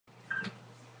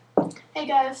Hey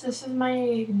guys, this is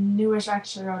my newish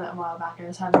actually wrote it a while back. I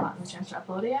just haven't gotten the chance to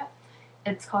upload it yet.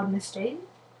 It's called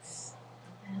Mistakes,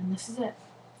 and this is it.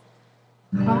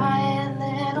 Quiet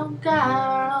little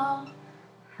girl,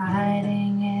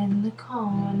 hiding in the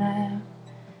corner,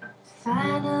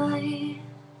 finally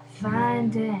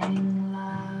finding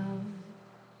love.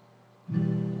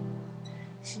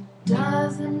 She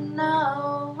doesn't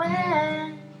know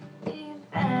any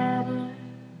better.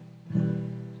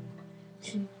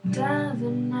 She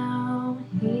doesn't know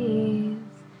he's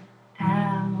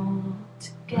out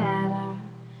to get her,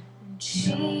 and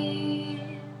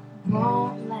she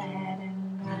won't let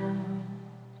him go.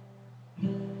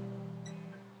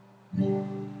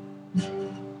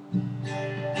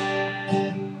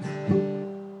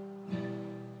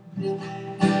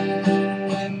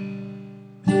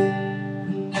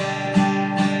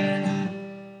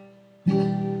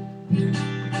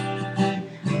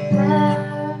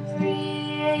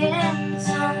 Every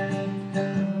insult,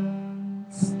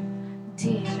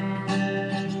 demon,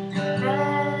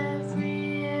 everywhere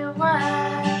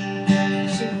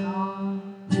she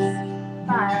falls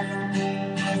farther.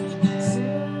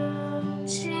 Soon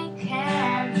she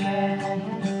can't get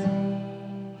free.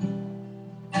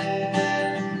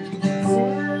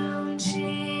 Soon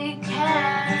she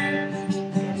can't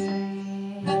get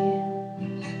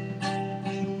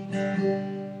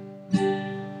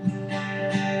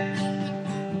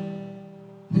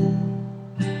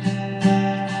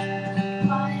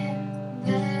Quiet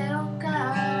little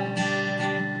girl,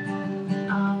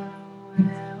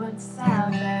 what's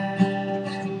out there?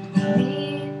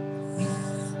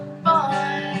 Meets a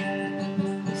boy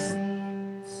who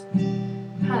seems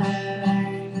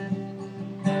perfect,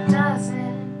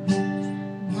 doesn't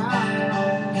know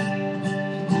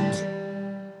the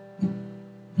truth.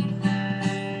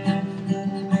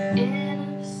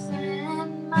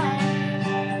 Innocent mind,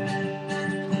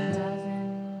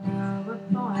 doesn't know what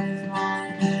boys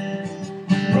want,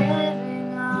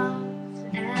 living off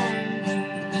envy.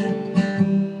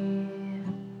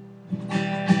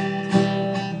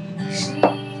 She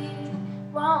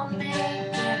won't make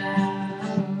it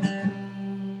out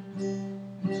clean.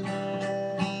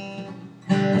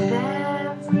 But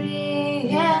every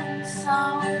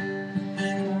insult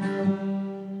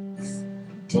runs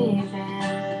deep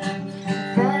in.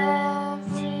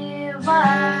 Every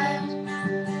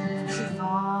word she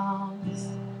falls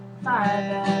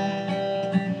farther.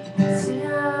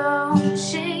 Soon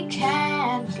she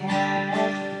can't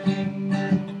get free.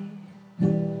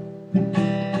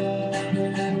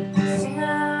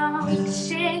 Soon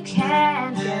she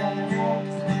can't get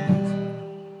free.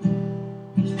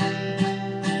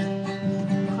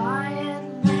 Quiet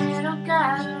little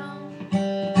girl, she's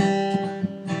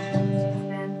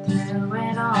been through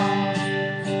it all.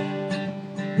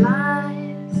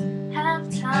 Lies have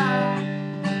time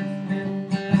for her.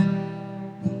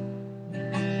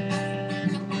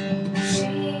 She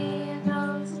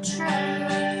knows the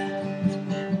truth.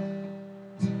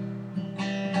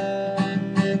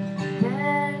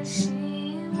 There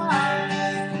she was,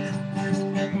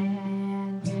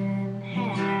 hand in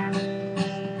hand.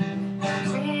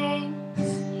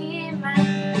 Thinks he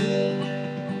might be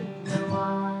the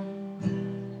one.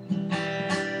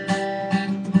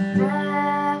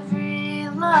 Every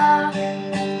look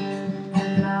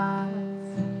and love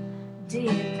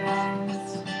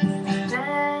deepens.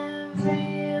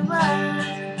 Every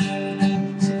word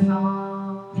she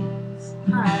falls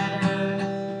harder.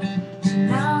 She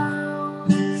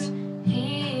knows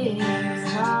he's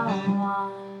the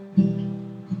one.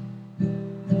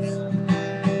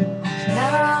 She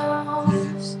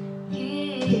knows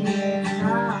he's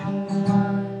the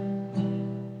one.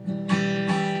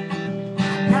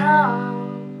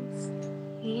 Knows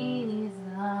he's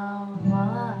the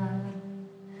one.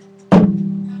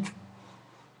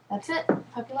 That's it.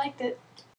 Hope you liked it.